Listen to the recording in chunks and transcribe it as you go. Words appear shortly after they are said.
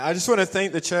I just want to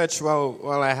thank the church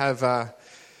while I have the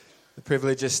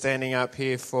privilege of standing up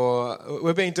here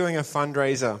we've been doing a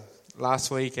fundraiser last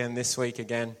week and this week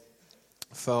again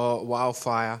for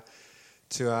Wildfire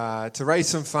to raise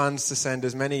some funds to send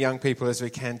as many young people as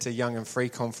we can to Young and Free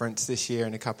Conference this year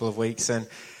in a couple of weeks. And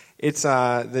it's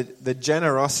the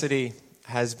generosity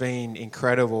has been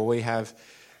incredible. We have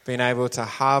been able to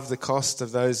halve the cost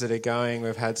of those that are going.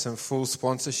 We've had some full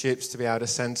sponsorships to be able to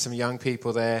send some young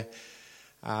people there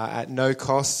at no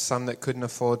cost, some that couldn't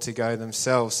afford to go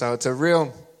themselves. So it's a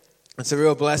real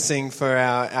blessing for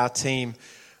our team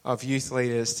of youth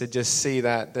leaders to just see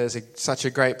that there's such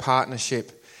a great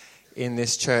partnership in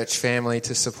this church family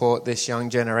to support this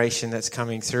young generation that's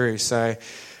coming through. So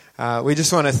we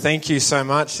just want to thank you so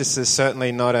much. This is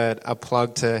certainly not a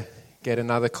plug to get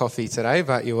another coffee today,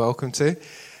 but you're welcome to.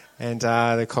 And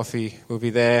the coffee will be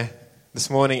there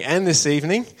this morning and this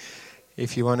evening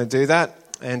if you want to do that.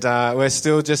 And we're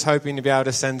still just hoping to be able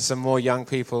to send some more young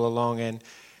people along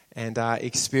and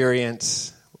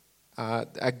experience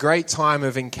a great time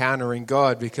of encountering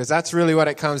God, because that's really what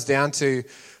it comes down to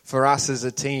for us as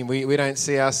a team. We don't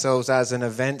see ourselves as an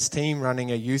events team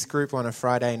running a youth group on a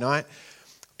Friday night,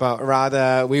 but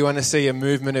rather we want to see a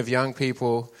movement of young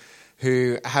people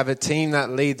who have a team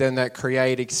that lead them, that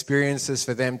create experiences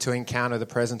for them to encounter the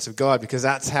presence of God, because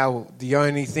that's how the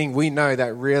only thing we know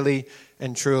that really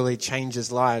and truly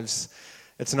changes lives.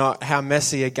 It's not how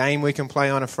messy a game we can play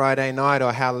on a Friday night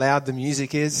or how loud the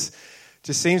music is. It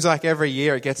just seems like every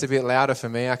year it gets a bit louder for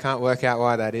me. I can't work out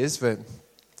why that is, but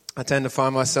I tend to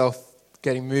find myself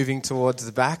moving towards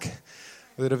the back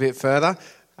a little bit further.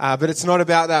 But it's not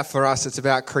about that for us. It's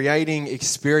about creating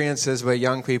experiences where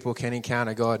young people can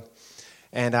encounter God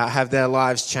and have their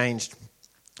lives changed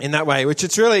in that way, which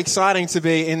it's really exciting to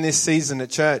be in this season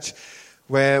at church,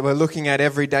 where we're looking at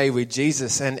every day with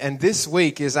Jesus. And this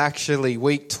week is actually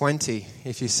week 20.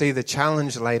 If you see the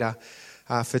challenge later,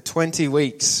 for 20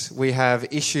 weeks, we have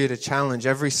issued a challenge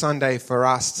every Sunday for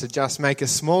us to just make a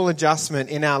small adjustment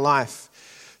in our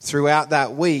life throughout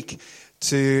that week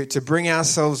to bring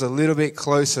ourselves a little bit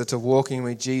closer to walking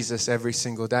with Jesus every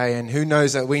single day. And who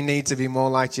knows that we need to be more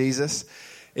like Jesus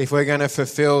if we're going to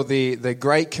fulfill the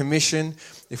Great Commission,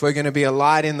 if we're going to be a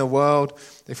light in the world,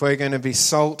 if we're going to be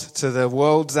salt to the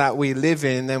worlds that we live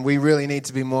in, then we really need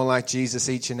to be more like Jesus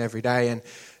each and every day.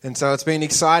 And so it's been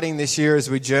exciting this year as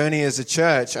we journey as a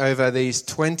church over these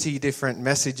 20 different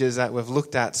messages that we've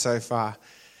looked at so far,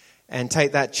 and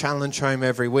take that challenge home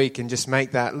every week and just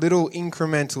make that little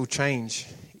incremental change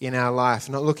in our life.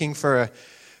 Not looking for a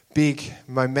big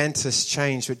momentous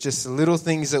change, but just the little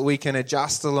things that we can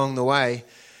adjust along the way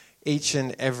each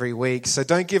and every week. So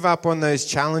don't give up on those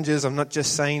challenges. I'm not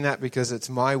just saying that because it's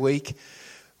my week,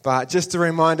 but just a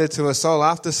reminder to us all,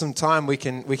 after some time we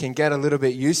can get a little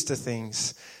bit used to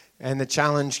things, and the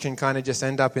challenge can kind of just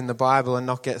end up in the Bible and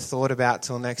not get thought about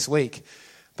till next week.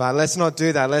 But let's not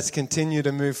do that. Let's continue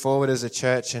to move forward as a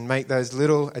church and make those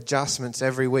little adjustments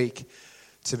every week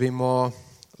to be more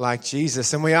like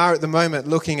Jesus. And we are at the moment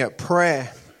looking at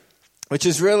prayer, which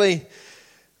is really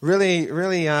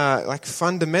like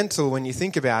fundamental when you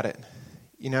think about it.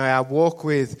 You know, our walk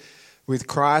with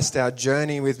Christ, our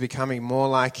journey with becoming more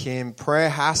like Him, prayer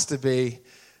has to be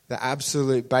the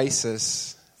absolute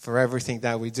basis for everything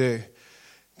that we do.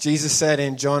 Jesus said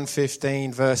in John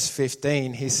 15, verse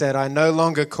 15, He said, "I no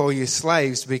longer call you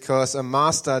slaves, because a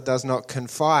master does not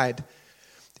confide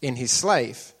in his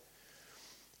slave,"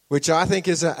 which I think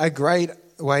is a great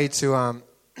way to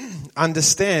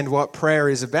understand what prayer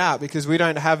is about, because we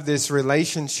don't have this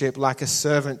relationship like a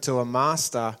servant to a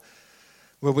master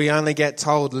where we only get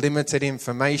told limited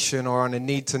information or on a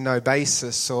need-to-know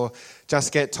basis, or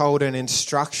just get told an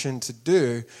instruction to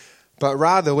do. But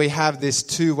rather we have this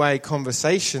two-way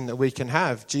conversation that we can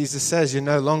have. Jesus says, "You're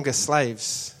no longer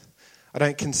slaves. I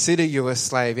don't consider you a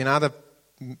slave." In other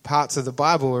parts of the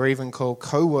Bible, we're even called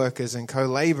co-workers and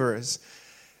co-laborers.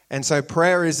 And so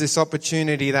prayer is this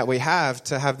opportunity that we have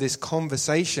to have this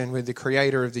conversation with the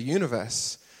creator of the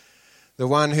universe, the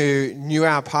one who knew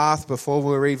our path before we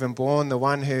were even born, the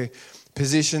one who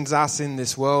positions us in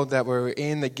this world that we're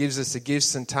in, that gives us the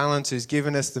gifts and talents, who's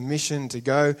given us the mission to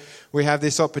go. We have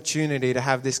this opportunity to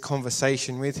have this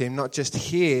conversation with Him, not just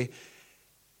hear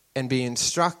and be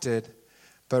instructed,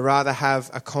 but rather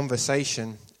have a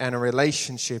conversation and a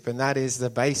relationship. And that is the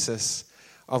basis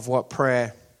of what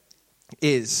prayer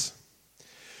is.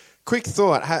 Quick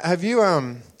thought: have you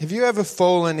ever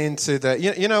fallen into the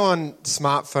you know on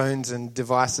smartphones and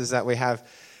devices that we have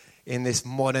in this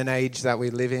modern age that we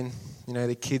live in? You know,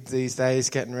 the kids these days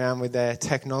getting around with their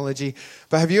technology.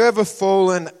 But have you ever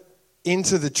fallen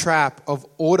into the trap of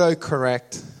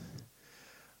autocorrect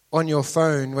on your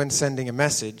phone when sending a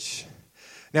message.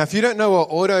 Now, if you don't know what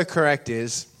autocorrect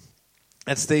is,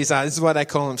 it's this is why they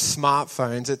call them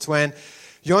smartphones. It's when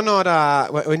you're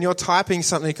not when you're typing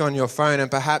something on your phone and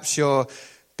perhaps you're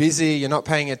busy, you're not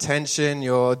paying attention,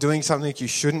 you're doing something you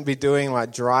shouldn't be doing,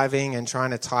 like driving and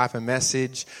trying to type a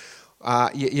message.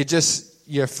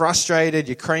 You're frustrated,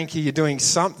 you're cranky, you're doing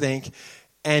something,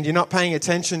 and you're not paying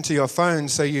attention to your phone,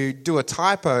 so you do a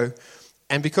typo.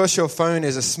 And because your phone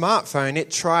is a smartphone,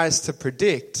 it tries to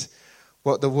predict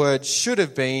what the word should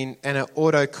have been, and it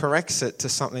auto-corrects it to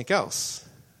something else.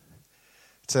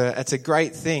 It's a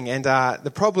great thing. And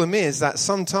the problem is that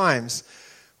sometimes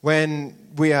when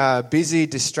we are busy,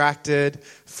 distracted,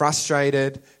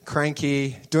 frustrated,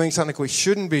 cranky, doing something we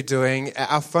shouldn't be doing,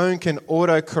 our phone can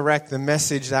auto-correct the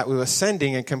message that we were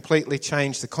sending and completely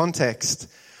change the context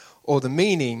or the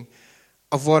meaning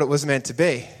of what it was meant to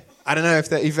be. I don't know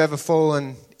if you've ever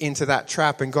fallen into that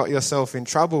trap and got yourself in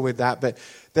trouble with that, but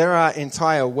there are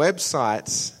entire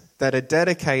websites that are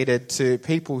dedicated to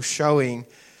people showing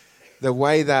the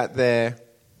way that their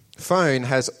phone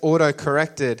has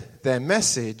auto-corrected their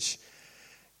message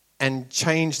and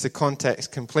changed the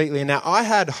context completely. Now, I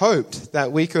had hoped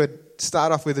that we could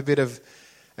start off with a bit of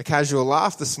a casual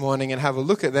laugh this morning and have a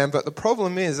look at them, but the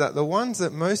problem is that the ones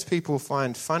that most people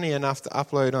find funny enough to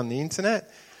upload on the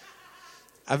internet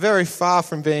are very far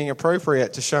from being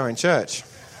appropriate to show in church.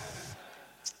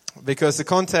 Because the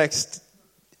context,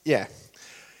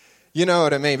 you know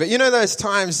what I mean. But you know those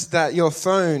times that your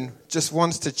phone just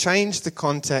wants to change the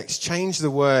context, change the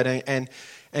word, and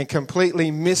completely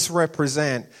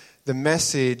misrepresent the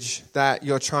message that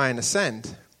you're trying to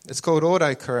send. It's called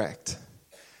autocorrect.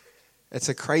 It's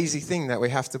a crazy thing that we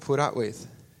have to put up with.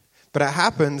 But it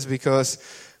happens because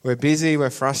we're busy, we're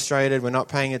frustrated, we're not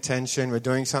paying attention, we're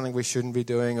doing something we shouldn't be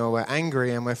doing, or we're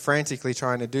angry and we're frantically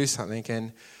trying to do something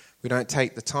and we don't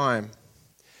take the time.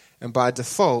 And by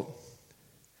default,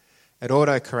 it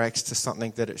autocorrects to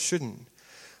something that it shouldn't.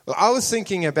 Well, I was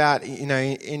thinking about,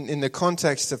 in the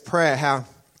context of prayer, how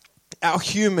our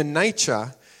human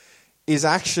nature is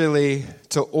actually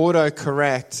to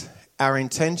autocorrect our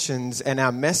intentions and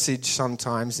our message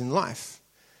sometimes in life.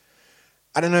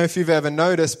 I don't know if you've ever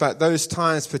noticed, but those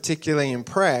times, particularly in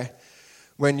prayer,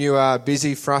 when you are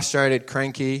busy, frustrated,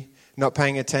 cranky, not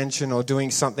paying attention or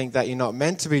doing something that you're not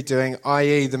meant to be doing,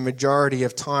 i.e. the majority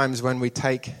of times when we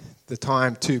take the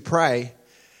time to pray,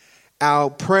 our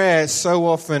prayer so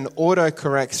often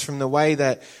autocorrects from the way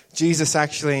that Jesus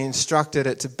actually instructed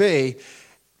it to be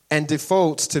and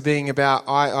defaults to being about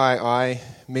I,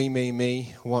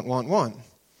 me, want.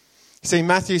 See,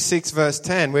 Matthew 6 verse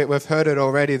 10, we've heard it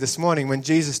already this morning when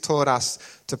Jesus taught us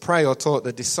to pray, or taught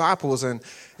the disciples, and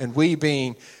we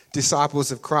being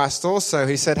disciples of Christ also,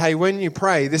 he said, hey, when you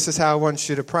pray, this is how I want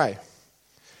you to pray.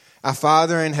 Our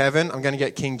Father in heaven, I'm going to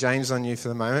get King James on you for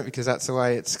the moment because that's the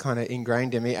way it's kind of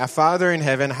ingrained in me. Our Father in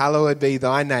heaven, hallowed be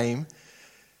thy name.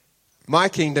 My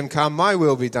kingdom come, my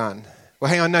will be done. Well,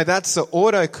 hang on, no, that's the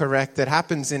autocorrect that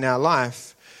happens in our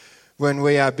life when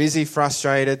we are busy,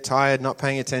 frustrated, tired, not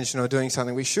paying attention, or doing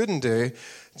something we shouldn't do.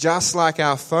 Just like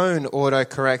our phone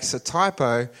autocorrects a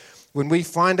typo, when we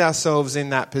find ourselves in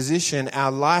that position,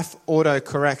 our life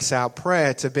autocorrects our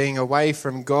prayer to being away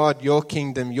from God, your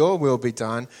kingdom, your will be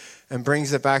done, and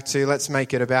brings it back to, let's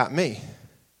make it about me.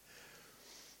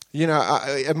 You know,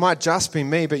 it might just be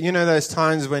me, but you know those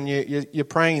times when you're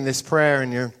praying this prayer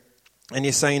and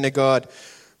you're saying to God,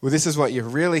 well, this is what you're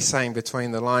really saying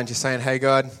between the lines. You're saying, hey,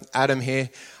 God, Adam here,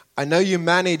 I know you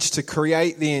managed to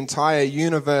create the entire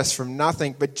universe from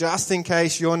nothing, but just in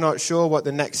case you're not sure what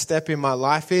the next step in my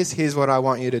life is, here's what I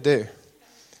want you to do.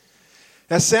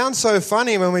 That sounds so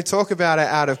funny when we talk about it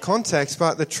out of context,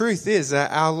 but the truth is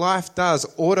that our life does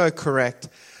autocorrect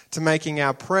to making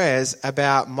our prayers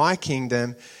about my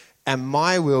kingdom and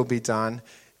my will be done.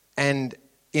 And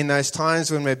in those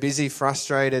times when we're busy,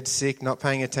 frustrated, sick, not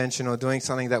paying attention, or doing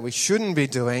something that we shouldn't be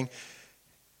doing,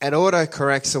 it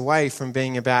autocorrects away from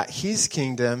being about his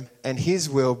kingdom and his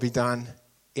will be done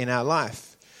in our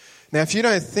life. Now, if you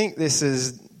don't think this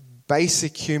is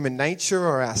basic human nature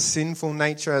or our sinful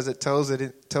nature as it tells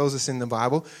us in the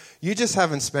Bible, you just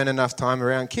haven't spent enough time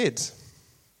around kids.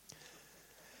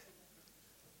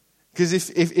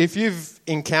 Because if you've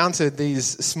encountered these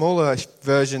smaller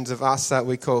versions of us that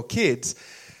we call kids,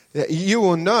 you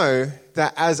will know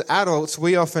that as adults,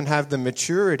 we often have the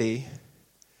maturity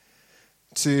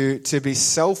to be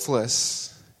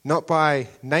selfless, not by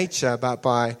nature, but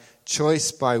by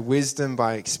choice, by wisdom,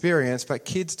 by experience. But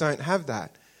kids don't have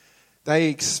that. They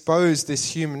expose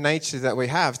this human nature that we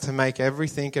have to make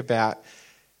everything about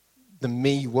the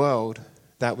me world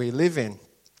that we live in.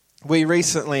 we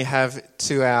recently have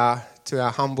to our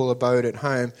humble abode at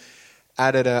home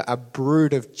added a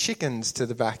brood of chickens to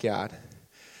the backyard,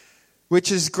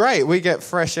 which is great. We get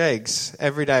fresh eggs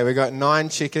every day. We got 9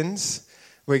 chickens.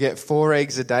 We get 4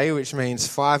 eggs a day, which means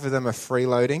 5 of them are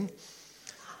freeloading.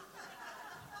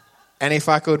 And if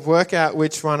I could work out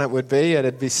which one it would be,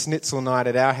 it'd be schnitzel night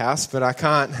at our house, but I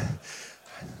can't.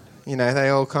 They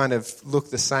all kind of look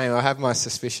the same. I have my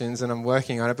suspicions and I'm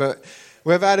working on it. But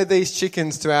we've added these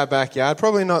chickens to our backyard.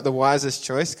 Probably not the wisest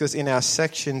choice, because in our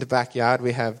sectioned backyard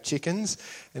we have chickens.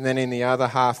 And then in the other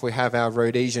half we have our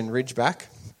Rhodesian Ridgeback,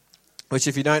 which,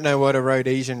 if you don't know what a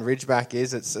Rhodesian Ridgeback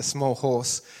is, it's a small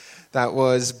horse that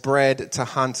was bred to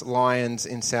hunt lions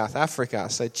in South Africa.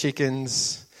 So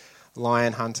chickens,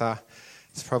 lion hunter,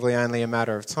 it's probably only a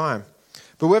matter of time.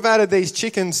 But we've added these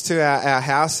chickens to our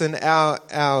house, and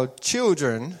our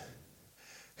children,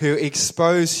 who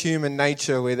expose human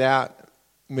nature without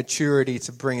maturity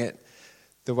to bring it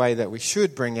the way that we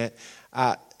should bring it,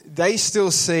 they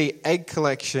still see egg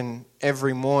collection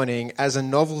every morning as a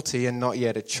novelty and not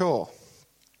yet a chore.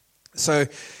 So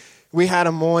we had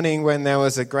a morning when there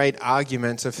was a great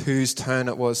argument of whose turn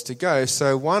it was to go.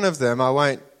 So one of them, I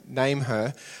won't name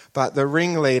her, but the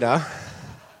ringleader,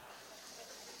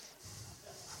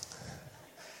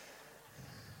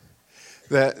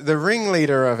 the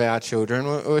ringleader of our children,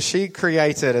 well, she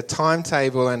created a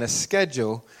timetable and a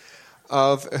schedule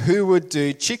of who would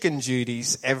do chicken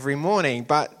duties every morning,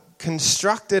 but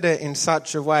constructed it in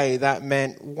such a way that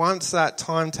meant once that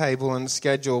timetable and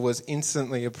schedule was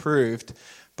instantly approved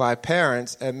by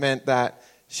parents, it meant that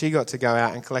she got to go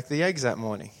out and collect the eggs that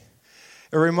morning.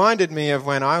 It reminded me of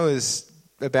when I was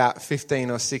about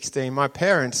 15 or 16. My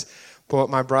parents bought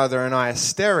my brother and I a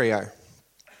stereo.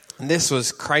 And this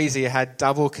was crazy. It had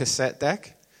double cassette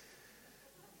deck,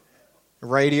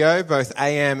 radio, both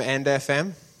AM and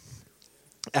FM.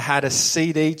 It had a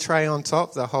CD tray on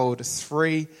top that held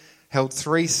 3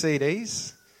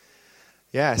 CDs.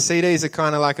 Yeah, CDs are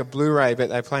kind of like a Blu-ray, but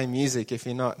they play music if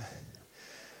you're not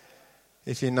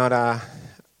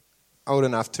old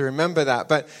enough to remember that.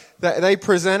 But they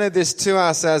presented this to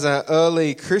us as an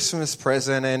early Christmas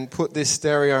present and put this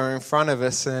stereo in front of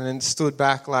us and stood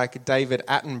back like David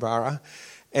Attenborough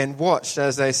and watched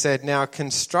as they said, now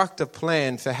construct a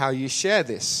plan for how you share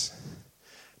this.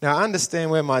 Now I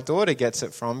understand where my daughter gets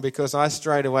it from, because I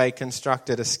straight away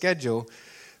constructed a schedule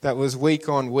that was week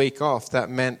on, week off. That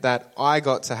meant that I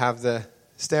got to have the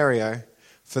stereo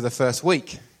for the first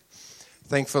week.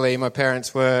 Thankfully, my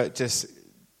parents were just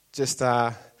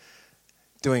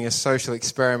doing a social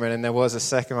experiment, and there was a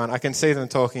second one. I can see them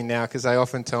talking now, because they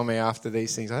often tell me after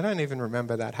these things, I don't even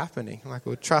remember that happening. I'm like,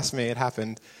 well, trust me, it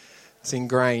happened. It's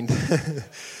ingrained,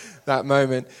 that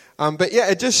moment. But yeah,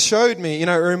 it just showed me, it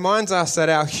reminds us that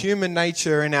our human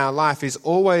nature in our life is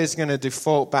always going to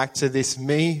default back to this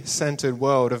me-centered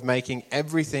world of making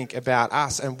everything about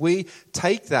us. And we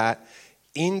take that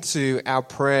into our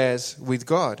prayers with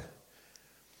God.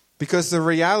 Because the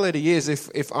reality is,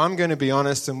 if I'm going to be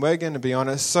honest and we're going to be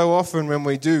honest, so often when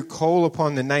we do call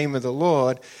upon the name of the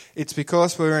Lord, it's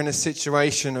because we're in a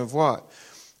situation of what?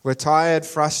 We're tired,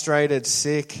 frustrated,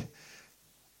 sick,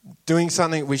 doing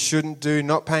something we shouldn't do,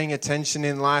 not paying attention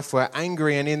in life, we're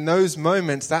angry. And in those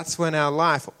moments, that's when our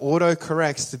life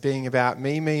auto-corrects to being about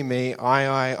me,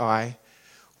 I,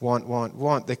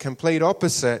 want. The complete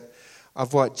opposite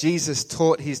of what Jesus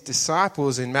taught his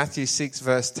disciples in Matthew 6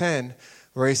 verse 10,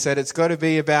 where he said it's got to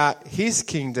be about his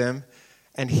kingdom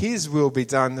and his will be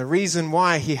done. The reason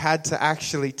why he had to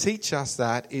actually teach us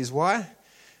that is why?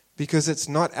 Because it's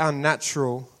not our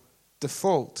natural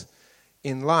default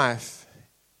in life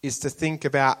is to think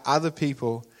about other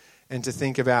people and to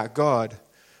think about God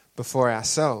before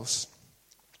ourselves.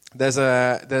 There's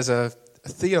a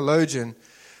theologian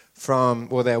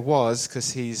there was,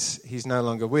 because he's no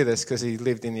longer with us because he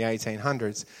lived in the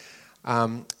 1800s.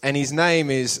 And his name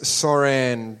is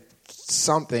Soren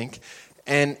something.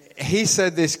 And he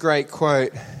said this great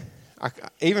quote.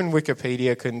 Even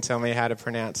Wikipedia couldn't tell me how to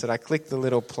pronounce it. I clicked the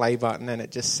little play button and it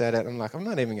just said it. I'm like, I'm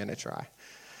not even going to try.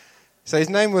 So his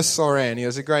name was Soren. He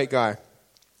was a great guy.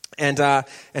 And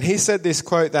he said this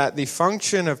quote, that the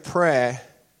function of prayer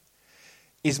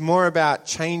is more about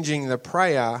changing the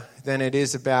prayer than it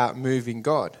is about moving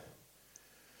God.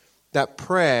 That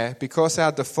prayer, because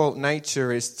our default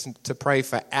nature is to pray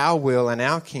for our will and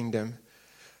our kingdom,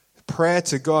 prayer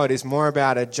to God is more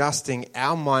about adjusting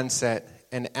our mindset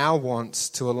and our wants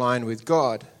to align with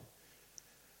God,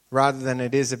 rather than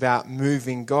it is about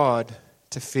moving God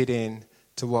to fit in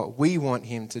to what we want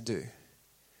him to do.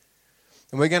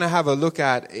 And we're going to have a look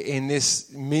at, in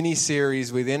this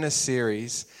mini-series within a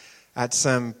series, at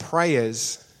some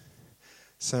prayers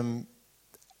some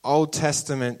Old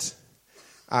Testament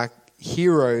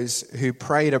heroes who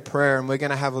prayed a prayer, and we're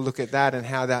going to have a look at that and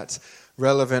how that's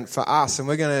relevant for us. And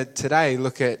we're going to today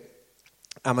look at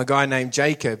a guy named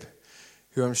Jacob,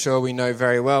 who I'm sure we know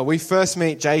very well. We first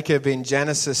meet Jacob in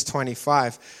Genesis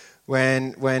 25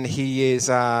 when his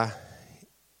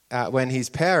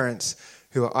parents,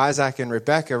 who are Isaac and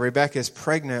Rebecca's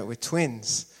pregnant with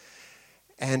twins.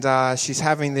 And she's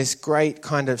having this great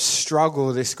kind of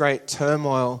struggle, this great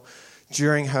turmoil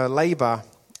during her labor.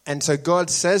 And so God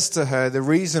says to her, the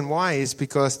reason why is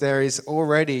because there is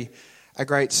already a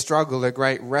great struggle, a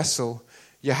great wrestle.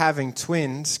 You're having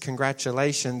twins,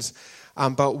 congratulations.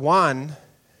 But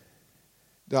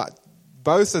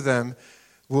both of them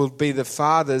will be the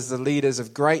fathers, the leaders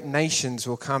of great nations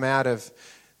will come out of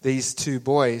these two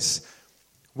boys.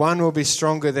 One will be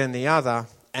stronger than the other,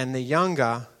 and the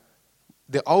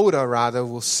older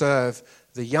will serve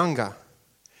the younger.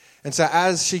 And so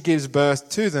as she gives birth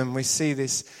to them, we see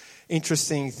this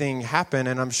interesting thing happen,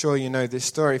 and I'm sure you know this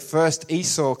story. First,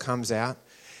 Esau comes out,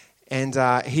 and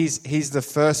he's the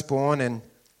firstborn, and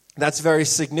that's very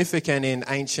significant in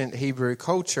ancient Hebrew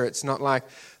culture. It's not like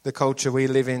the culture we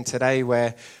live in today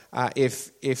where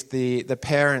if the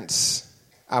parents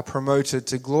are promoted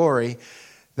to glory,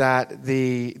 that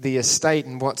the estate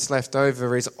and what's left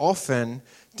over is often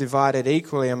divided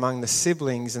equally among the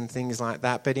siblings and things like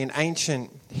that. But in ancient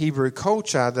Hebrew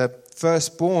culture, the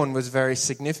firstborn was very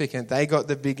significant. They got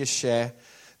the biggest share.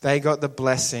 They got the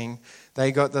blessing.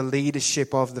 They got the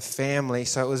leadership of the family.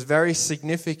 So it was very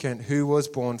significant who was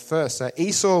born first. So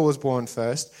Esau was born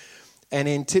first. And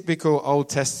in typical Old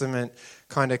Testament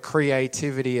kind of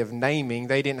creativity of naming,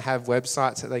 they didn't have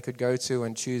websites that they could go to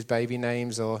and choose baby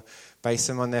names or base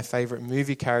them on their favorite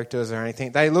movie characters or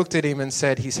anything. They looked at him and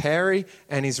said, he's hairy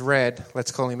and he's red.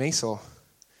 Let's call him Esau.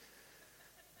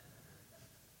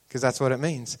 Because that's what it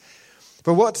means.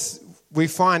 But what we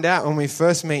find out when we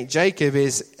first meet Jacob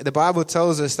is the Bible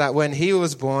tells us that when he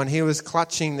was born, he was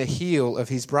clutching the heel of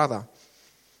his brother,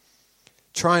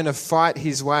 trying to fight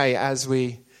his way as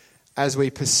we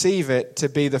perceive it to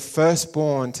be the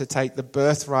firstborn, to take the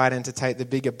birthright and to take the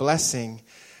bigger blessing.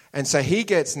 And so he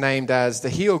gets named as the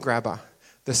heel grabber,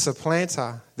 the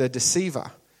supplanter, the deceiver.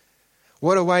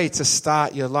 What a way to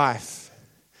start your life,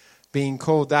 being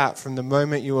called that from the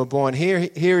moment you were born.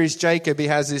 Here is Jacob. He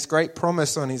has this great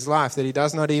promise on his life that he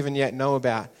does not even yet know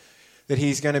about, that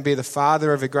he's going to be the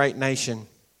father of a great nation,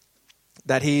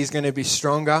 that he is going to be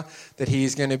stronger, that he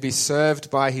is going to be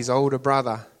served by his older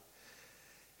brother.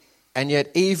 And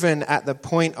yet even at the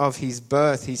point of his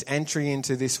birth, his entry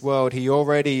into this world, he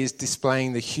already is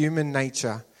displaying the human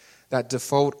nature, that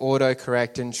default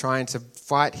autocorrect, and trying to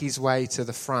fight his way to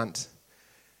the front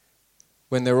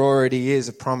when there already is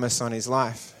a promise on his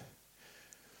life.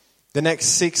 The next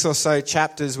 6 or so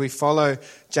chapters, we follow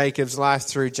Jacob's life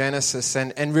through Genesis.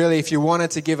 And really, if you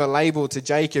wanted to give a label to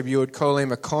Jacob, you would call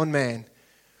him a con man,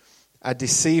 a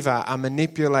deceiver, a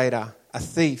manipulator, a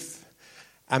thief.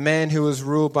 A man who was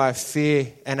ruled by fear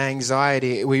and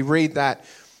anxiety. We read that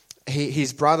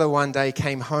his brother one day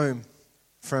came home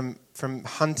from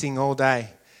hunting all day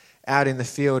out in the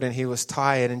field, and he was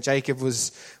tired. And Jacob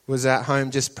was at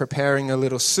home just preparing a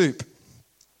little soup,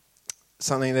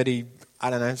 something that he,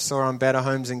 saw on Better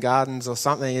Homes and Gardens or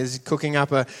something. He's cooking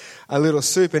up a little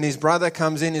soup, and his brother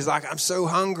comes in. He's like, I'm so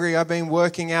hungry. I've been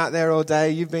working out there all day.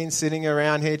 You've been sitting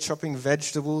around here chopping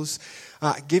vegetables.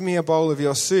 Give me a bowl of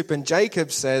your soup. And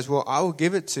Jacob says, well, I will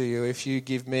give it to you if you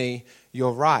give me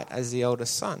your right as the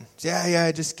eldest son.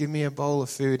 Yeah, just give me a bowl of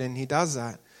food. And he does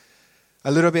that.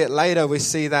 A little bit later, we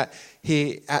see that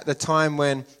at the time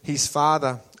when his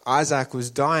father, Isaac, was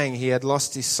dying, he had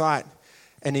lost his sight.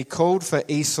 And he called for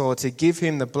Esau to give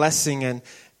him the blessing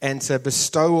and to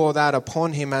bestow all that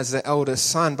upon him as the eldest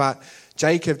son. But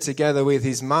Jacob, together with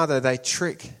his mother, they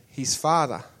trick his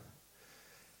father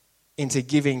into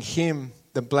giving him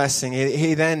the blessing.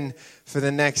 He then, for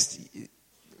the next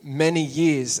many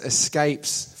years,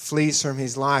 escapes, flees from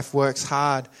his life, works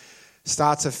hard,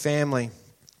 starts a family.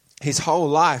 His whole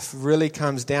life really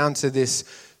comes down to this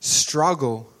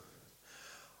struggle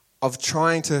of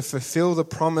trying to fulfill the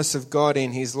promise of God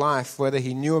in his life, whether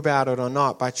he knew about it or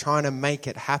not, by trying to make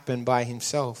it happen by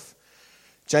himself.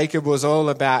 Jacob was all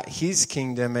about his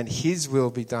kingdom and his will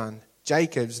be done.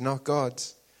 Jacob's, not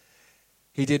God's.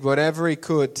 He did whatever he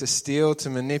could to steal, to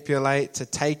manipulate, to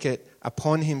take it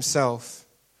upon himself,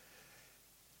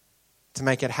 to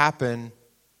make it happen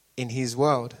in his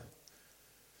world.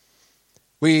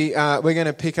 We're going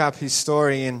to pick up his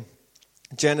story in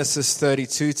Genesis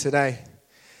 32 today.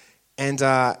 And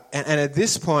at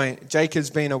this point,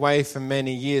 Jacob's been away for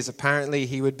many years. Apparently,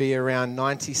 he would be around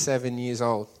 97 years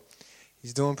old.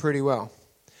 He's doing pretty well.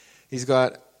 He's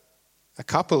got a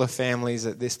couple of families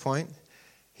at this point.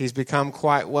 He's become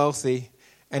quite wealthy,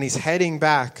 and he's heading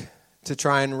back to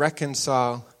try and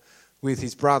reconcile with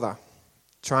his brother,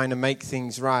 trying to make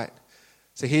things right.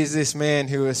 So here's this man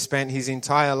who has spent his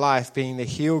entire life being the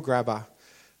heel grabber,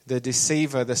 the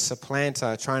deceiver, the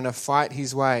supplanter, trying to fight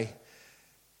his way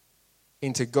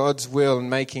into God's will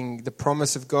and making the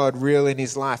promise of God real in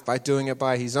his life by doing it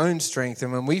by his own strength.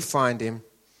 And when we find him,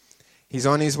 he's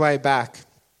on his way back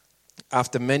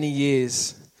after many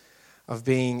years of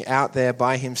being out there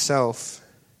by himself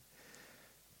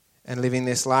and living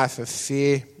this life of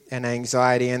fear and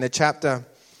anxiety. And the chapter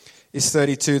is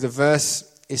 32. The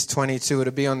verse is 22.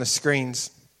 It'll be on the screens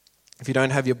if you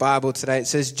don't have your Bible today. It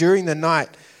says, during the night,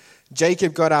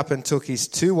 Jacob got up and took his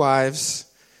 2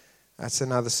 wives. That's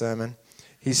another sermon.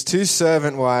 His 2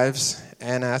 servant wives,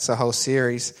 and that's a whole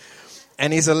series,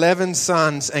 and his 11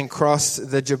 sons, and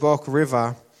crossed the Jabbok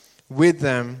River with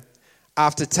them.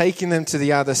 After taking them to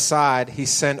the other side, he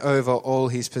sent over all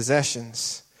his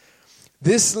possessions.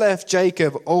 This left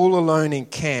Jacob all alone in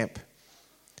camp,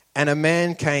 and a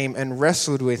man came and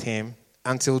wrestled with him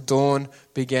until dawn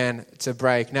began to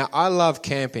break. Now, I love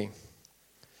camping.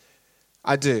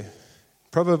 I do.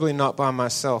 Probably not by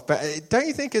myself. But don't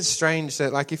you think it's strange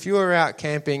that, like, if you were out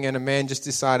camping and a man just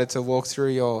decided to walk through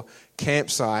your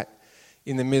campsite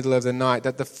in the middle of the night,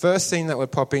 that the first thing that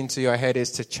would pop into your head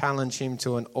is to challenge him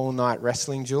to an all-night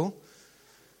wrestling duel?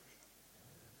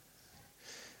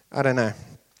 I don't know.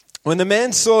 When the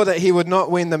man saw that he would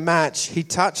not win the match, he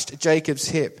touched Jacob's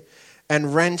hip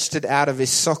and wrenched it out of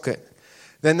his socket.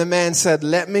 Then the man said,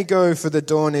 let me go, for the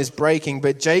dawn is breaking.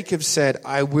 But Jacob said,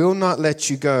 I will not let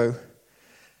you go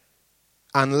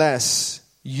unless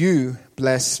you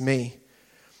bless me.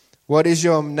 What is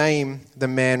your name? The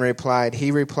man replied.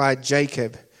 He replied,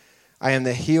 Jacob. I am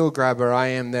the heel grabber. I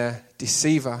am the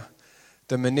deceiver,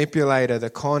 the manipulator, the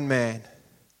con man,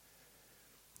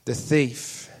 the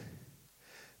thief.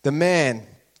 The man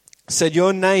said,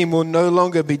 your name will no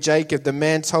longer be Jacob. The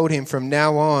man told him, from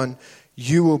now on,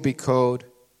 you will be called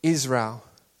Israel,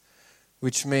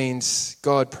 which means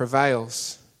God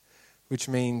prevails, which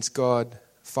means God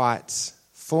fights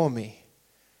for me.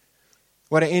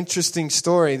 What an interesting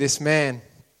story. This man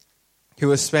who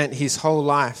has spent his whole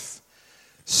life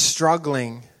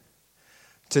struggling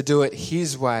to do it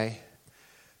his way,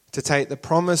 to take the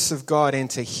promise of God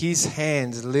into his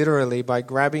hands, literally by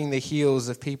grabbing the heels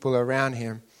of people around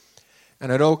him. And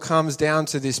it all comes down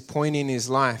to this point in his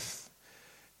life,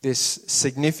 this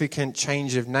significant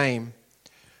change of name,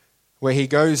 where he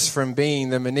goes from being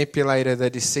the manipulator, the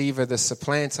deceiver, the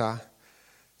supplanter,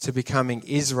 to becoming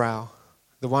Israel,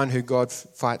 the one who God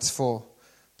fights for,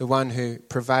 the one who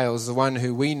prevails, the one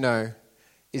who we know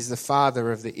is the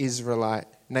father of the Israelite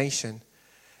nation.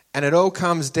 And it all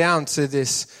comes down to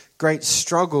this great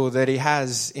struggle that he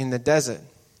has in the desert.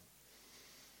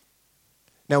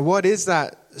 Now, what is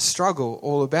that struggle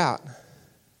all about?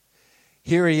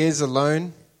 Here he is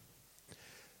alone,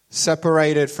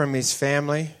 separated from his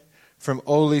family, from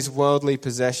all his worldly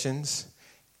possessions,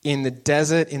 in the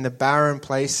desert, in the barren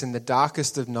place, in the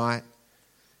darkest of night,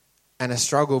 and a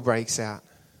struggle breaks out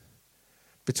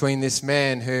between this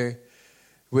man who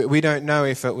we don't know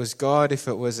if it was God, if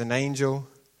it was an angel,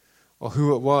 or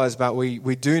who it was, but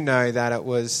we do know that it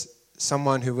was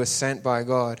someone who was sent by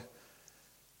God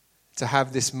to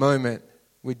have this moment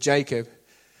with Jacob.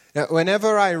 Now,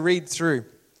 whenever I read through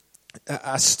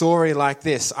a story like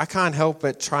this, I can't help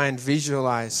but try and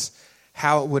visualize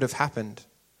how it would have happened.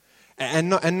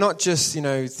 And not just,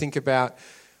 think about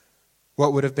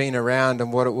what would have been around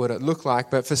and what it would have looked like,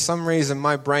 but for some reason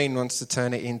my brain wants to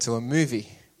turn it into a movie.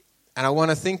 And I want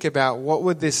to think about what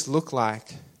would this look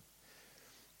like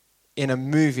in a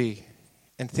movie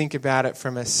and think about it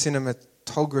from a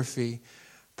cinematography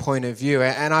point of view.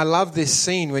 And I love this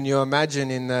scene when you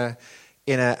imagine in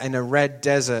a red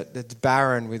desert that's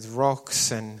barren with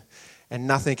rocks and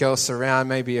nothing else around,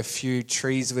 maybe a few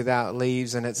trees without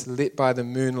leaves, and it's lit by the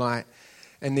moonlight.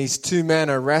 And these 2 men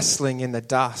are wrestling in the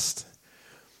dust.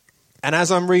 And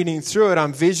as I'm reading through it,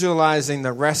 I'm visualizing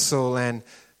the wrestle and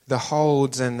the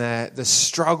holds and the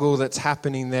struggle that's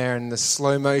happening there, and the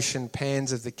slow motion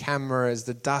pans of the camera as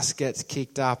the dust gets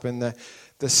kicked up, and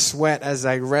the sweat as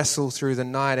they wrestle through the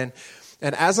night. And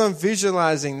as I'm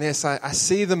visualizing this, I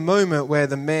see the moment where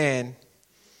the man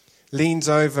leans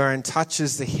over and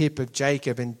touches the hip of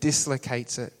Jacob and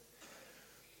dislocates it.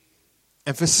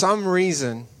 And for some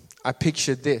reason, I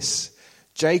pictured this.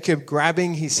 Jacob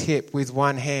grabbing his hip with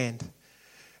one hand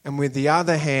And with the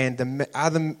other hand, the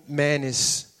other man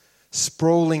is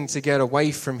sprawling to get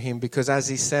away from him because, as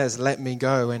he says, let me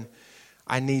go and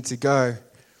I need to go.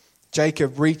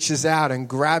 Jacob reaches out and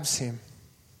grabs him.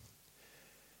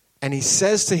 And he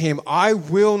says to him, I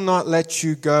will not let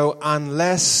you go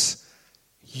unless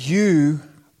you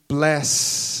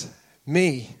bless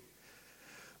me.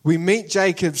 We meet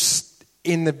Jacob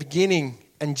in the beginning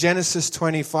in Genesis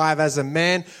 25 as a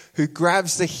man who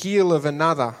grabs the heel of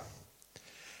another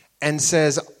and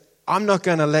says, I'm not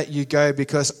going to let you go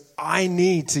because I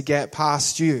need to get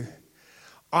past you.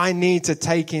 I need to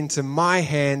take into my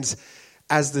hands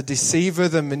as the deceiver,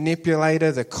 the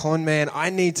manipulator, the con man. I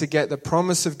need to get the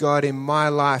promise of God in my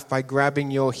life by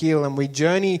grabbing your heel. And we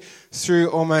journey through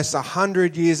almost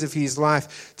 100 years of his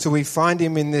life till we find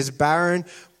him in this barren,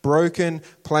 broken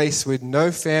place with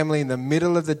no family in the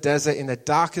middle of the desert in the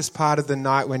darkest part of the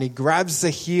night when he grabs the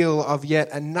heel of yet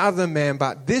another man.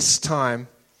 But this time,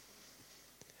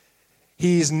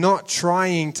 he is not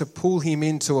trying to pull him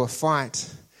into a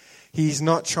fight. He's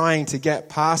not trying to get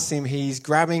past him. He's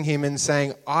grabbing him and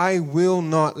saying, I will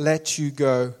not let you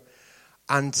go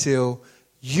until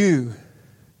you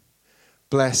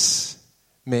bless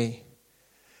me.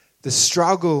 The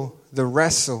struggle, the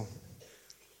wrestle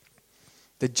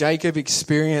that Jacob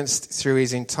experienced through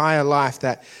his entire life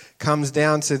that comes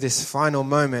down to this final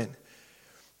moment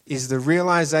is the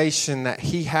realization that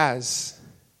he has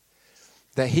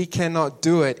that he cannot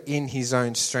do it in his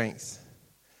own strength.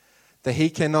 That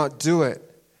he cannot do it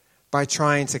by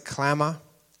trying to clamor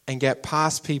and get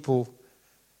past people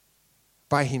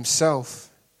by himself,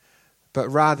 but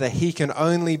rather he can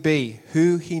only be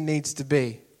who he needs to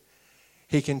be.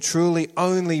 He can truly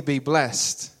only be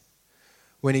blessed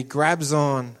when he grabs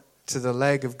on to the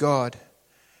leg of God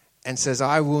and says,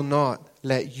 I will not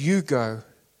let you go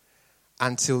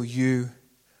until you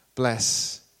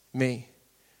bless me.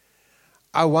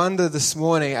 I wonder this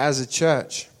morning as a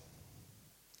church,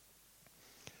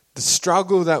 the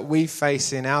struggle that we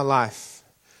face in our life,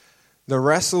 the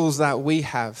wrestles that we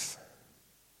have,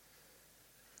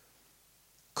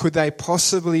 could they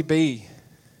possibly be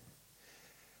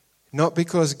not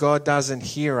because God doesn't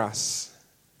hear us,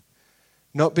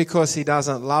 not because he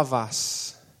doesn't love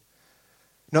us,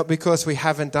 not because we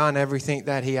haven't done everything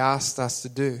that he asked us to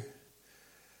do,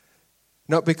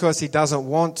 not because he doesn't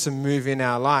want to move in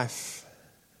our life?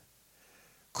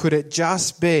 Could it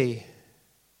just be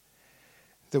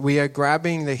that we are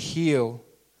grabbing the heel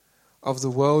of the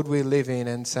world we live in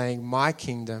and saying, my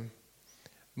kingdom,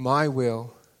 my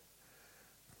will,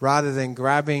 rather than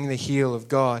grabbing the heel of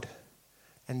God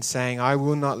and saying, I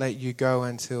will not let you go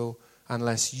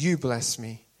unless you bless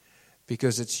me,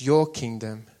 because it's your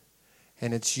kingdom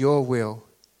and it's your will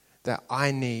that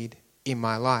I need in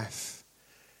my life.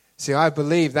 See, I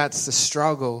believe that's the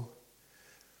struggle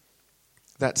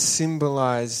that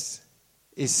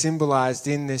is symbolized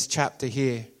in this chapter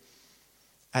here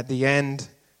at the end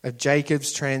of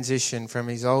Jacob's transition from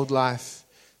his old life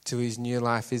to his new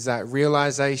life, is that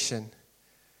realization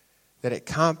that it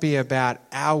can't be about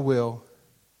our will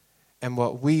and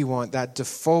what we want, that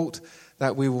default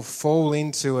that we will fall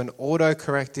into and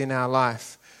autocorrect in our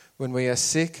life when we are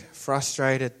sick,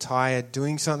 frustrated, tired,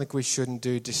 doing something we shouldn't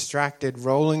do, distracted,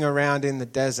 rolling around in the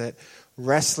desert,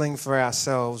 wrestling for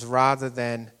ourselves, rather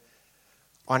than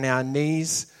on our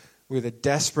knees with a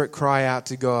desperate cry out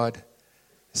to God,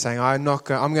 saying, I'm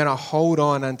going to hold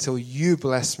on until you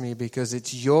bless me, because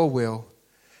it's your will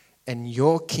and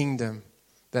your kingdom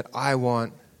that I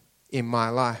want in my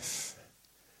life.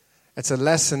 It's a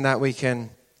lesson that we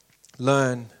can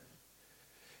learn.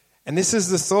 And this is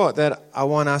the thought that I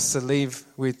want us to leave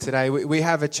with today. We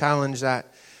have a challenge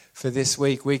that for this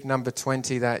week number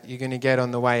 20, that you're going to get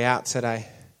on the way out today.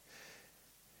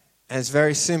 And it's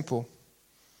very simple.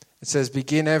 It says,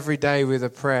 begin every day with a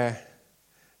prayer.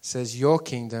 It says, your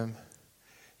kingdom,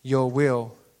 your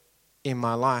will in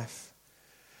my life.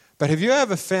 But have you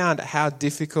ever found how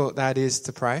difficult that is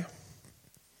to pray?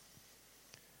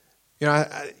 You know,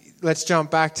 let's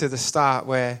jump back to the start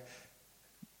where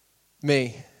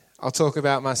I'll talk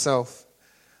about myself.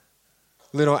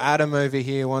 Little Adam over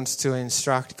here wants to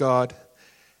instruct God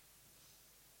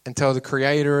and tell the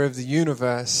creator of the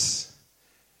universe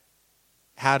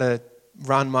how to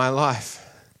run my life.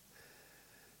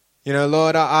 You know,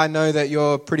 Lord, I know that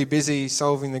you're pretty busy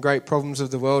solving the great problems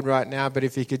of the world right now, but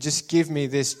if you could just give me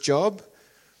this job,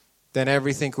 then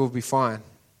everything will be fine.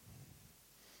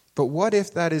 But what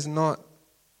if that is not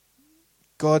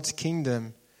God's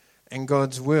kingdom and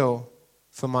God's will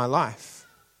for my life?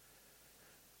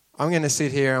 I'm going to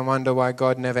sit here and wonder why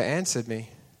God never answered me.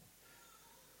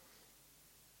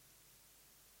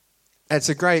 It's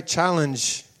a great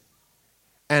challenge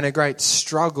and a great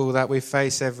struggle that we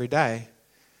face every day.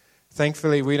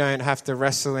 Thankfully, we don't have to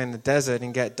wrestle in the desert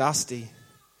and get dusty.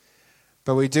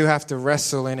 But we do have to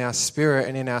wrestle in our spirit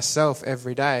and in ourselves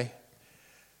every day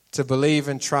to believe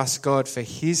and trust God for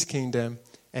His kingdom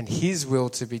and His will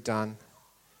to be done,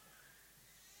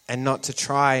 and not to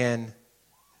try and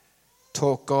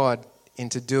talk God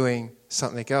into doing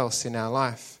something else in our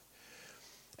life.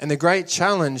 And the great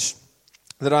challenge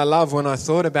that I love when I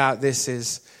thought about this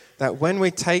is that when we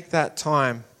take that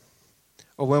time,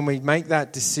 or when we make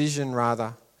that decision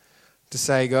rather, to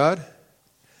say, God,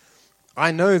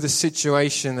 I know the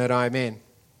situation that I'm in.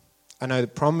 I know the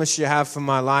promise you have for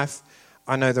my life.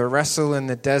 I know the wrestle in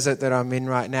the desert that I'm in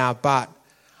right now, but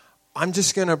I'm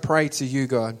just going to pray to you,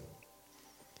 God,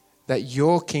 that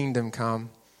your kingdom come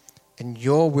and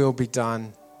your will be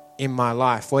done in my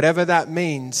life. Whatever that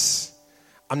means,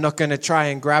 I'm not going to try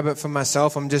and grab it for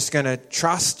myself. I'm just going to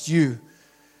trust you,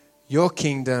 your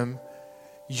kingdom,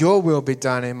 your will be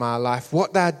done in my life.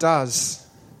 What that does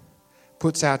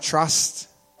puts our trust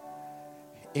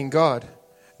in God,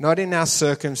 not in our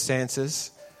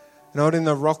circumstances, not in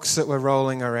the rocks that we're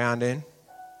rolling around in.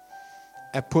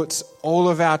 It puts all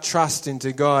of our trust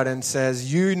into God and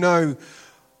says, you know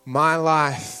my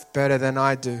life better than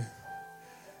I do.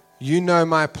 You know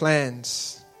my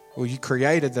plans. Well, you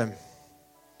created them.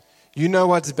 You know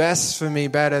what's best for me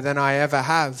better than I ever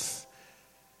have.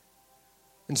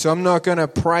 And so I'm not going to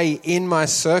pray in my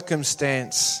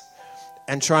circumstance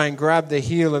and try and grab the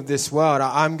heel of this world.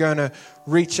 I'm going to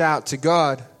reach out to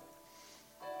God,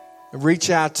 reach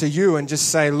out to you and just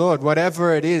say, Lord,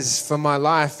 whatever it is for my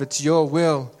life, it's your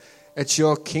will, it's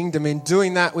your kingdom. In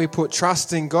doing that, we put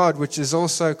trust in God, which is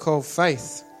also called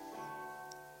faith.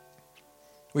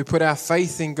 We put our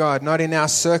faith in God, not in our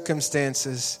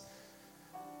circumstances,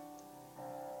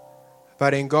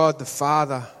 but in God the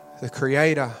Father, the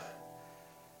Creator.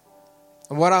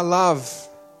 And what I love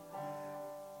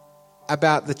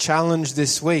about the challenge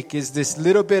this week is this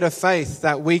little bit of faith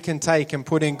that we can take and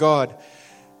put in God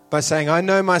by saying, I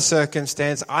know my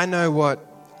circumstance, I know what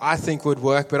I think would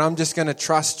work, but I'm just going to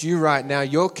trust you right now,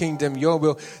 your kingdom, your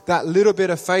will. That little bit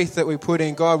of faith that we put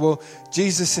in God, well,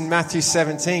 Jesus in Matthew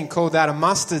 17 called that a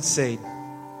mustard seed.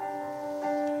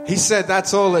 He said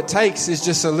that's all it takes is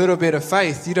just a little bit of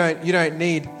faith. You don't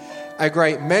need a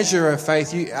great measure of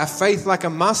faith. A faith like a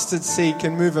mustard seed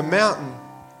can move a mountain.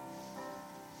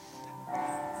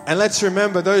 And let's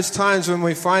remember those times when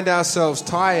we find ourselves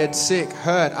tired, sick,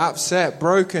 hurt, upset,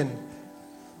 broken,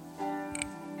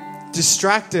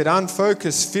 distracted,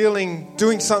 unfocused,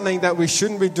 doing something that we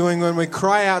shouldn't be doing, when we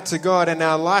cry out to God and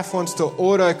our life wants to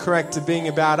auto-correct to being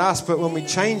about us. But when we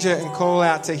change it and call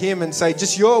out to Him and say,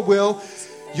 just your will,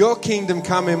 your kingdom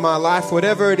come in my life,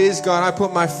 whatever it is, God, I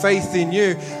put my faith in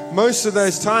you. Most of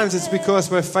those times it's because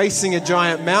we're facing a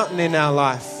giant mountain in our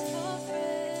life.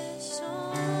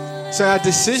 So our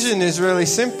decision is really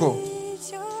simple.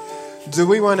 Do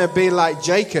we want to be like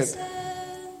Jacob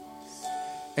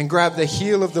and grab the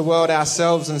heel of the world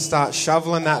ourselves and start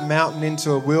shoveling that mountain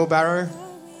into a wheelbarrow,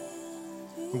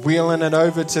 wheeling it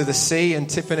over to the sea and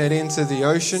tipping it into the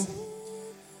ocean?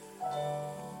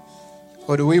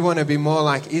 Or do we want to be more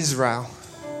like Israel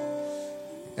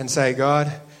and say,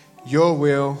 God, your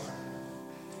will,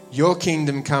 your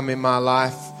kingdom come in my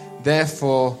life,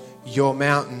 therefore your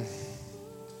mountain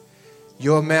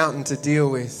to deal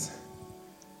with.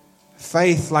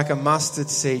 Faith like a mustard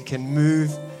seed can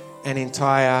move an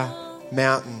entire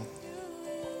mountain.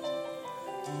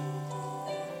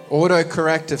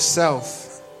 Autocorrect of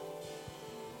self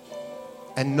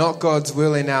and not God's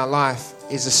will in our life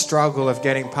is a struggle of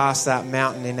getting past that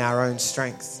mountain in our own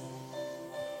strength.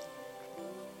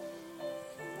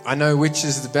 I know which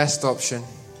is the best option,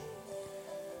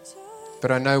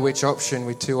 but I know which option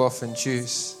we too often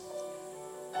choose.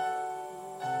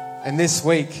 And this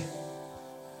week,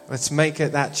 let's make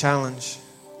it that challenge.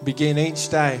 Begin each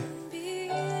day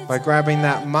by grabbing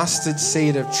that mustard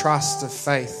seed of trust, of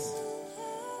faith,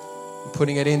 and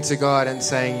putting it into God and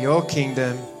saying, your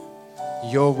kingdom,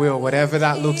 your will, whatever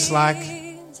that looks like,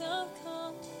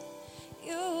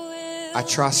 I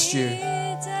trust you.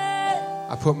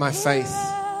 I put my faith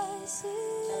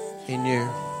in you.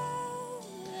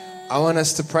 I want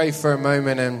us to pray for a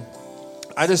moment, and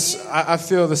I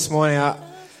feel this morning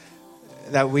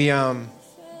that we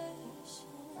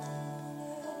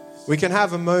can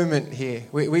have a moment here.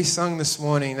 We sung this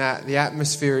morning that the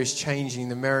atmosphere is changing,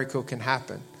 the miracle can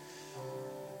happen.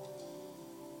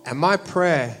 And my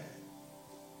prayer,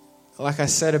 like I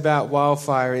said about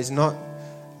Wildfire, is not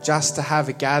just to have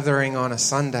a gathering on a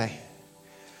Sunday,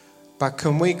 but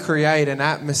can we create an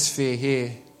atmosphere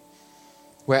here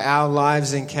where our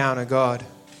lives encounter God,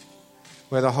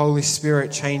 where the Holy Spirit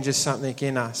changes something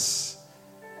in us.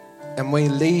 And we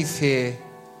leave here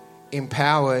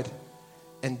empowered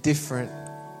and different.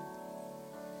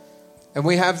 And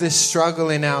we have this struggle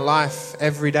in our life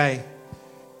every day.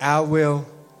 Our will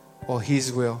or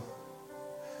His will.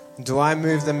 Do I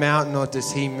move the mountain or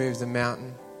does He move the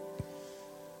mountain?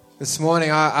 This morning,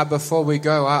 before we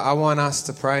go, I want us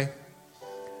to pray.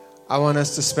 I want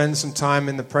us to spend some time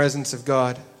in the presence of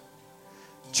God,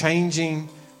 changing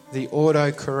the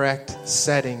autocorrect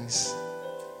settings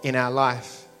in our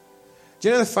life. Do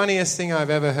you know the funniest thing I've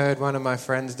ever heard one of my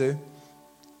friends do?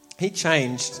 He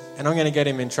changed, and I'm going to get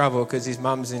him in trouble because his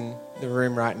mum's in the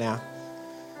room right now.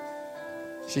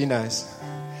 She knows.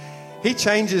 He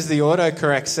changes the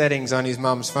autocorrect settings on his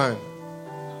mum's phone.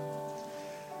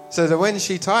 So that when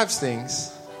she types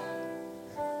things,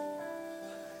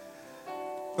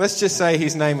 let's just say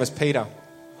his name was Peter,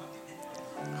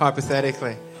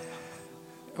 hypothetically.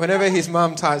 Whenever his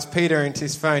mum types Peter into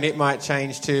his phone, it might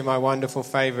change to my wonderful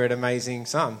favourite amazing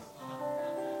son.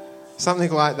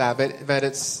 Something like that. But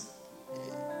it's,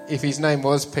 if his name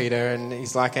was Peter and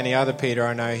he's like any other Peter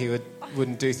I know, he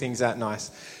wouldn't do things that nice.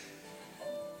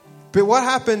 But what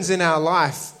happens in our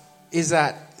life is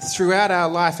that throughout our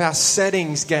life, our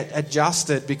settings get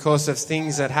adjusted because of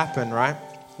things that happen, right?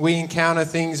 We encounter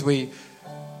things,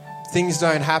 things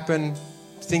don't happen,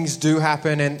 things do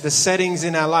happen, and the settings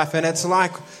in our life, and it's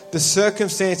like the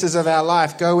circumstances of our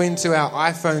life go into our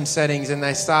iPhone settings and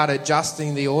they start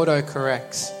adjusting the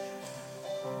autocorrects.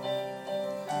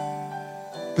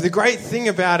 But the great thing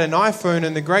about an iPhone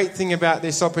and the great thing about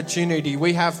this opportunity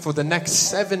we have for the next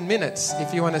 7 minutes,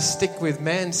 if you want to stick with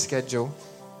man's schedule,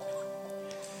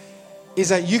 is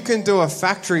that you can do a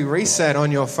factory reset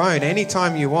on your phone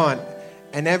anytime you want,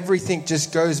 and everything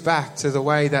just goes back to the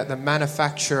way that the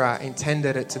manufacturer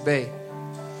intended it to be.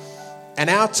 And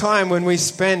our time when we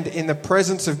spend in the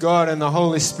presence of God and the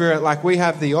Holy Spirit, like we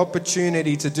have the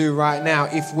opportunity to do right now,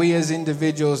 if we as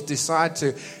individuals decide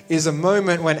to, is a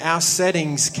moment when our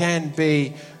settings can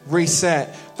be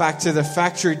reset back to the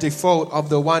factory default of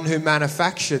the one who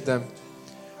manufactured them.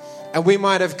 And we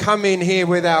might have come in here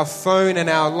with our phone and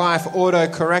our life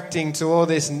auto-correcting to all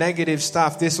this negative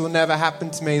stuff. This will never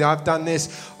happen to me. I've done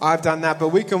this, I've done that. But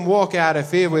we can walk out of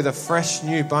here with a fresh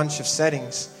new bunch of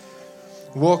settings.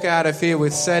 Walk out of here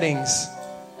with settings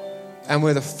and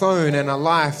with a phone and a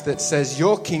life that says,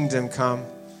 your kingdom come,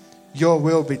 your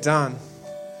will be done.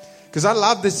 Because I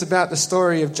love this about the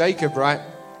story of Jacob, right?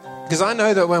 Because I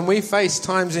know that when we face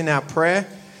times in our prayer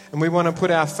and we want to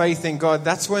put our faith in God,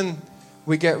 that's when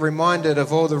we get reminded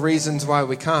of all the reasons why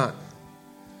we can't.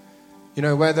 You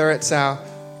know, whether it's our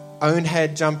own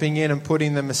head jumping in and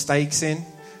putting the mistakes in,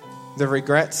 the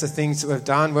regrets, the things that we've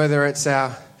done, whether it's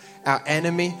our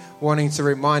enemy wanting to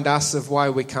remind us of why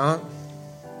we can't.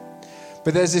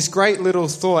 But there's this great little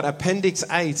thought, Appendix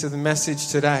A to the message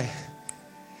today,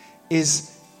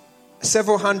 is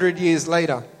several hundred years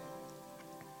later,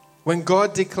 when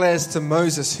God declares to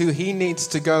Moses who he needs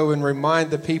to go and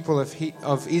remind the people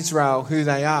of Israel who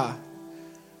they are.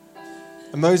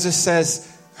 And Moses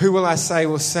says, who will I say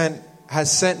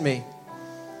has sent me?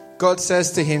 God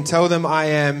says to him, tell them I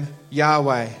am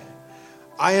Yahweh.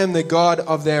 I am the God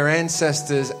of their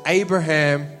ancestors,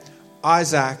 Abraham,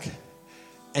 Isaac,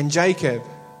 and Jacob.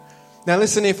 Now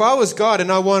listen, if I was God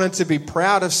and I wanted to be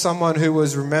proud of someone who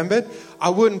was remembered, I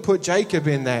wouldn't put Jacob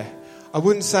in there. I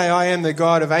wouldn't say I am the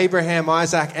God of Abraham,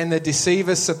 Isaac, and the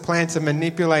deceiver, supplanter,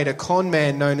 manipulator, con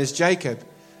man known as Jacob.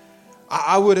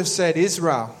 I would have said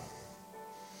Israel,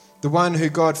 the one who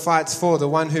God fights for, the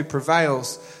one who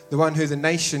prevails, the one who the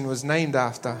nation was named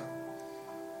after.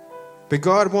 But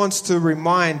God wants to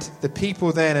remind the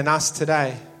people then and us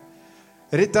today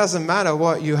that it doesn't matter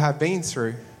what you have been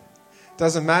through. It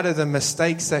doesn't matter the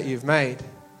mistakes that you've made.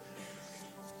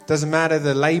 Doesn't matter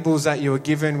the labels that you were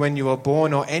given when you were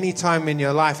born or any time in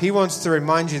your life. He wants to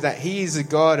remind you that he is the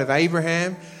God of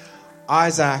Abraham,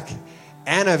 Isaac,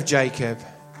 and of Jacob,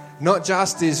 not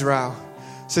just Israel.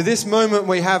 So this moment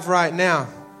we have right now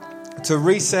to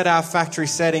reset our factory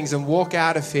settings and walk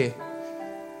out of here,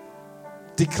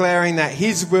 declaring that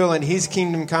his will and his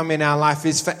kingdom come in our life,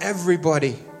 is for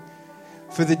everybody,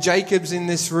 for the Jacobs in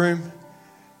this room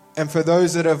and for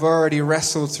those that have already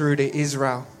wrestled through to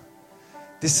Israel.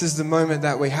 This is the moment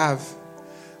that we have.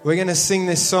 We're going to sing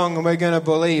this song and we're going to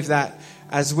believe that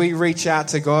as we reach out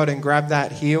to God and grab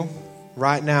that heel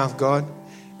right now of God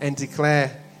and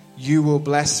declare, you will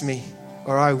bless me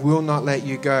or I will not let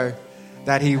you go,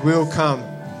 that he will come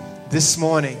this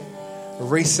morning,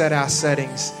 reset our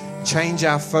settings, change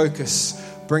our focus,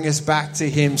 bring us back to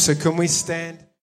him. So can we stand?